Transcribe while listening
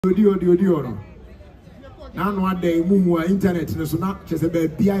Odio. Now one day, mumu internet so not just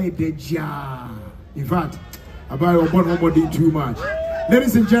about in fact, about nobody too much.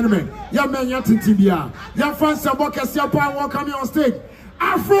 Ladies and gentlemen, young men, young Tibia, young fans, some workers, young power coming on stage.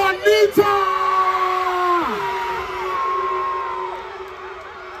 Afronita!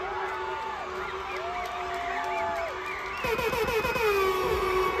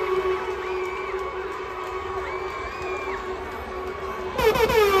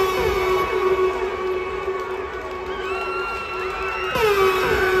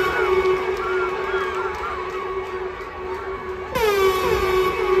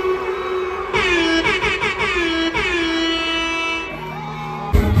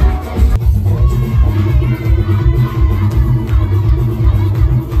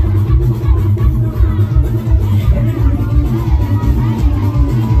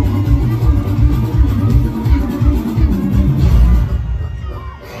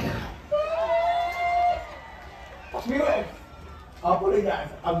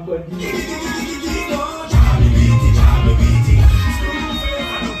 I'm going to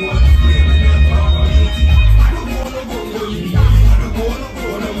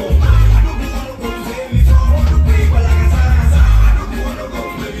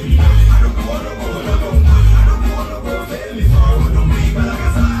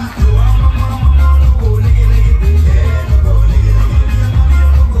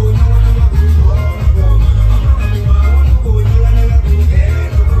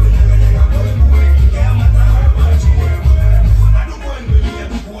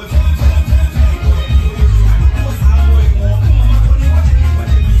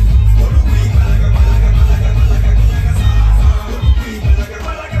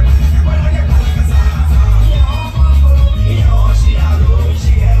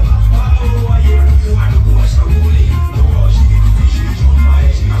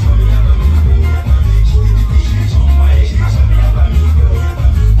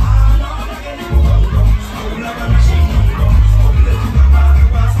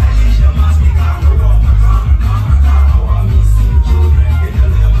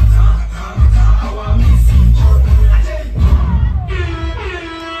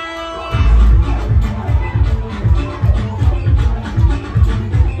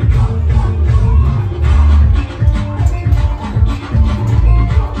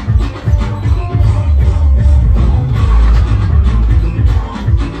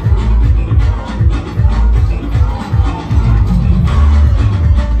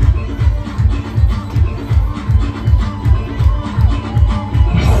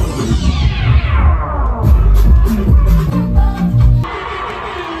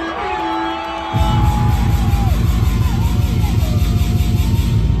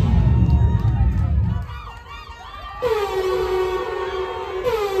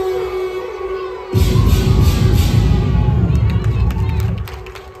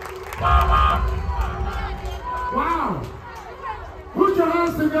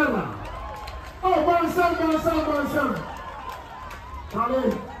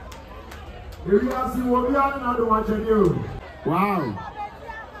Wow.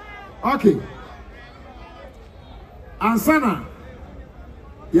 Okay. Ansana.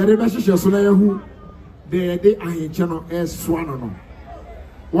 Ya de bɛhyehyɛ so na yahu de ahenkyɛ is swano.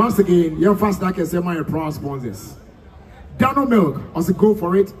 Once again, your first stack is my proud sponsors. Dano Milk, also go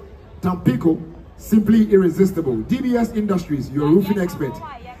for it. Tampico, simply irresistible. DBS Industries, your roofing expert.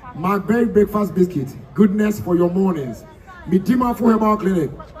 Markberry Breakfast Biscuit, goodness for your mornings. Midima for Herbal Clinic,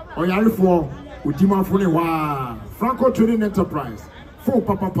 Oyari for Udima for Newa. Franco Trading Enterprise, for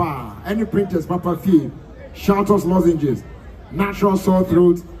Papa, any printers, Papa Fee, Shelters Lozenges, Natural Sore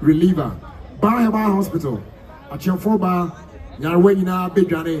Throat Reliever, Bar Herbal Hospital, Achemfoba, Yarwenina,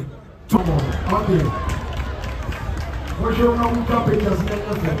 Bidjane, Tomo. Okay. What's your name?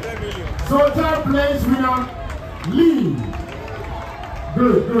 So, third place winner, Lee.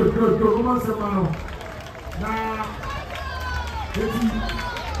 Good. Come on, Semano. Now,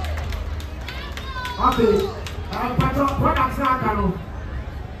 okay. Products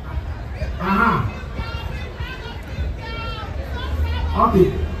now, okay.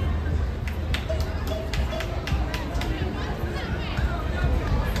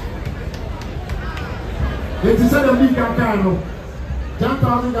 It is a big campaign.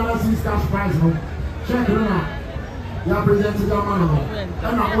 10,000 dollars cash prize. Check it out. You are presenting your money. And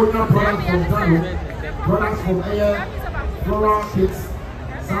I own your products from Tano. Products from Air, Floral Kits,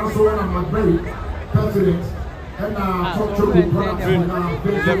 Samsung and McBerry, President. And talk to the products from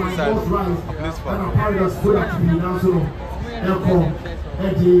Both Rice and Paradise product to be now Airport,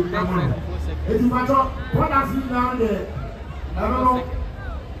 Eddie, Amano. If you matter, products in down there, I don't know.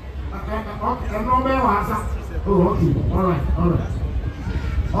 And no man was. Oh, okay. All right.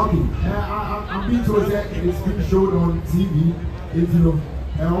 Okay. I'm being told that it's being shown on TV. It's, you know,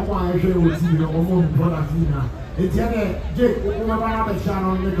 I share with TV, you know, almost product now. It's Jake, over the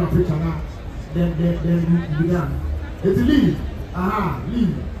channel, make a picture now. Then you began. It's leave.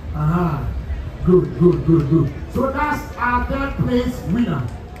 Leave. Good. So that's our third place winner.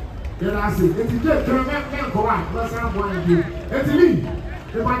 Then I say, it's Jake, can I go out? Let's have one again. It's leave.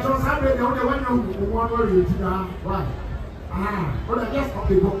 If I just have it, the only one who want to you right. But just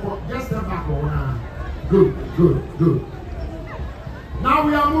okay, just step back on. Good. Now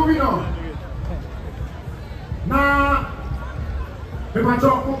we are moving on. Now, if I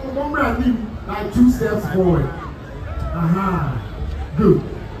talk, like 2 steps forward. Good.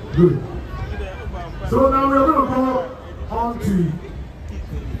 So now we're going to go on to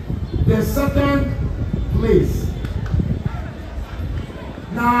the second place.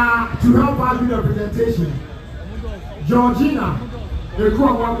 Now, to help us with the presentation, Georgina, the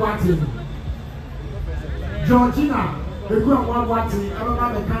group one watching. Georgina, the group one watching.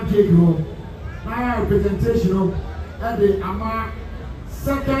 Everybody can't take home. Now, representation at the Ama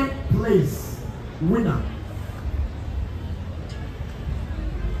second place winner.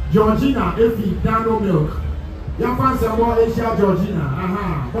 Georgina, if you down milk. Young fans are more Asia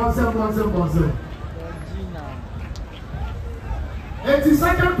Georgina. Bonsel.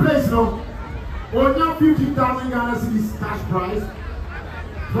 82nd place, no. Only 50,000 Ghana cedis cash prize.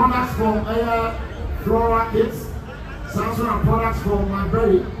 Products from Flora Kids. Samsung and products from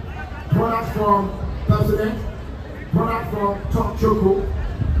Manberry. Products from President. Products from Top Choco.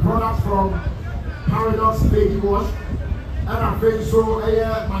 Products from Paradox Baby Wash. And I think so,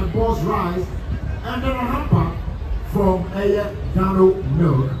 my boss rice. And then a hamper from Gano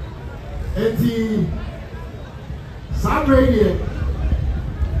Milk. 80 Saturday.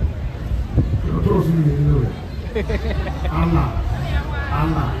 Allah.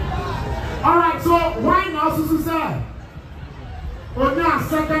 Alright, so why now, Susu say? Only a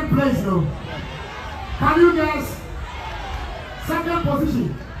second place now. Can you guess? Second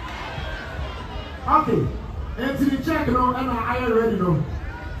position. Okay. Until you check now, and I already know.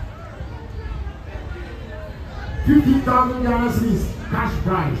 50,000 Ghana cedis cash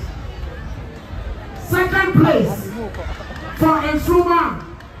prize. Second place for Ensuma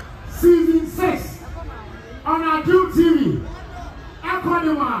Season 6 on our TV.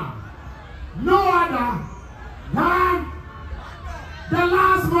 Economa, no other than the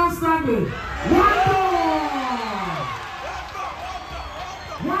last one standing. One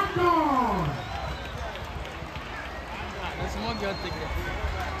door. There's more girl ticket.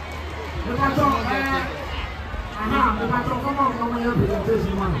 If I talk, come on, your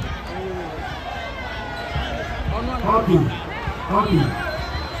presentation, man. Okay.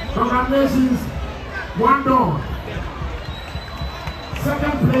 Congratulations, one door.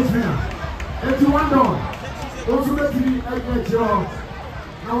 Second place winner. 81 door. Also let me get your.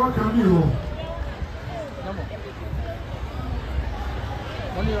 Now what can you do?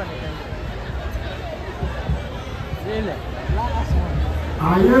 Really? Last one.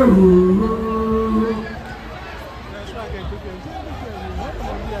 Are you?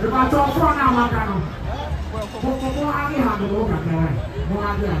 If I talk for now, I can.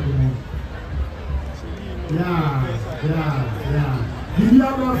 Yeah. Did you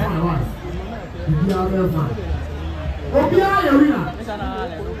have that fun, right? Did you have that fun? Okay, arena.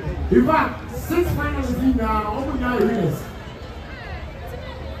 In fact, 6 finalists now, only 9 arenas.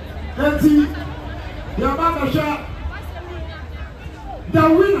 30. You're about to share the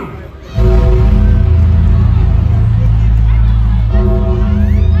winner.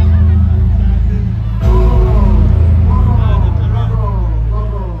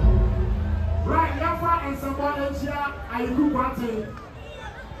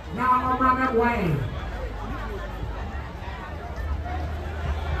 Now, I'm wine.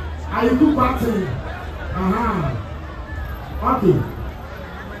 Are you good party? Okay.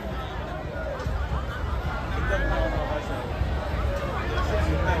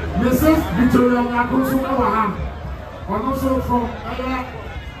 Mrs. Victoria Nakusu Abraham, and also from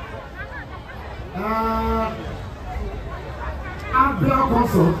Abigail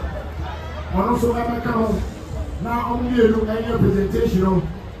Consult, and also Emma. Now, I'm here to look at your presentation.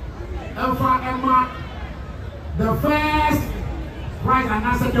 Emma, the first prize, and I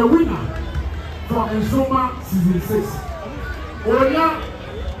said the winner for Ensoma Season 6. Only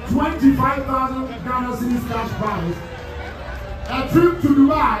 25,000 Ghana cedis cash prize. A trip to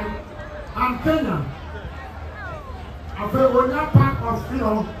Dubai and Kenya. I feel only a pack of, you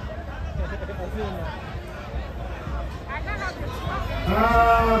know.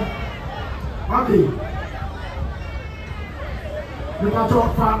 Okay. The patrol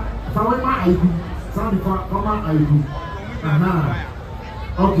for my IQ. Some for my IQ.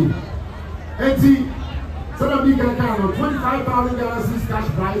 Okay. 80. So the big account of 25,000 dollars cash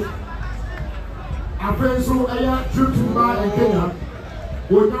prize. I feel so a trip to buy in Kenya.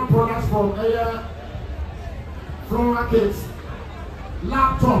 We got products from Rockets,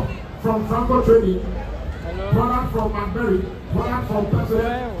 laptop from Franco Trading, product from McBerry, product from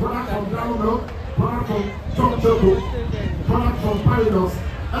Pepsi, product from Dano Milk, product from Top Choco, product from Paridos,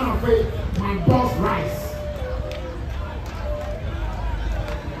 and I pay my boss rice.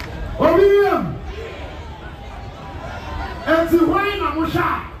 William, and the wine and Musha.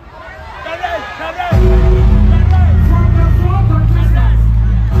 From the four contestants.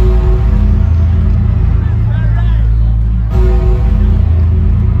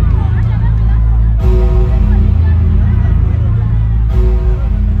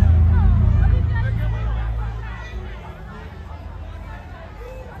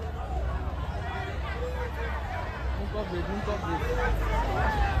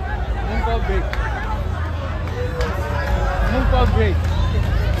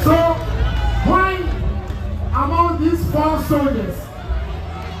 So, why among these 4 soldiers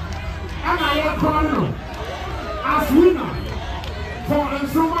am I crowned as winner for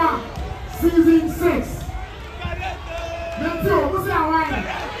Ensoma season 6?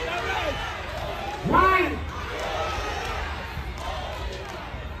 Why?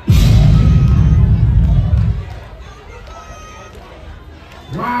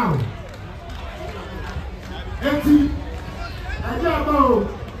 Wow. 80.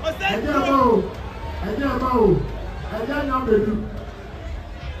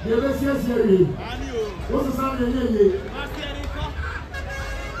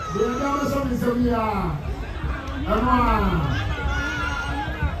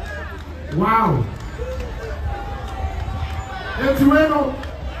 Wow. It's well,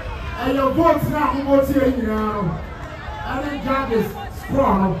 and your votes now here now. And then judges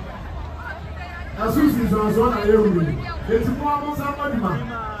score. As soon as it's on I hear you. It's more somebody, man.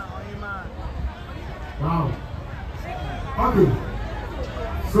 Wow. Okay.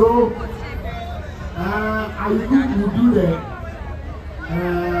 So, I will do the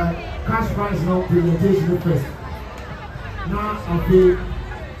cash prize now presentation first. Now, okay.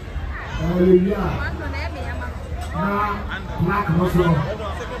 Yeah. Now, black muscle.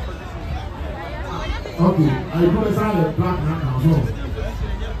 Okay. I do the side of black now.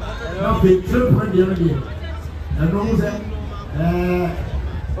 Now, the trip went the other day. And no one said,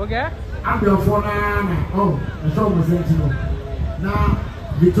 okay. I'm your phone. Oh, the show was sent to you. Now,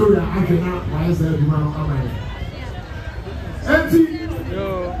 Victoria, I cannot. Why is there? You want to come empty.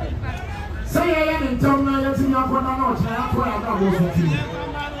 Say, I am in town. I am in your phone. I'm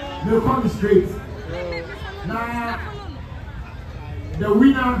they'll come straight. Now, the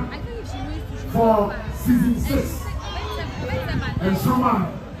winner for season 6 and summer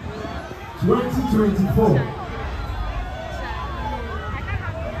 2024.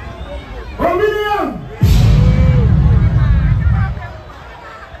 William!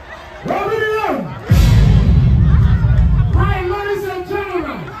 My ladies and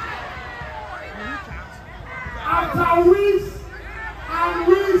gentlemen, after weeks and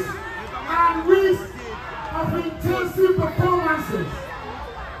weeks and weeks of intensive performances,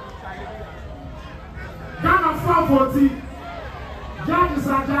 Ghana 440, judges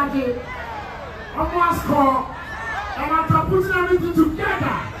are judging, almost score, and after putting everything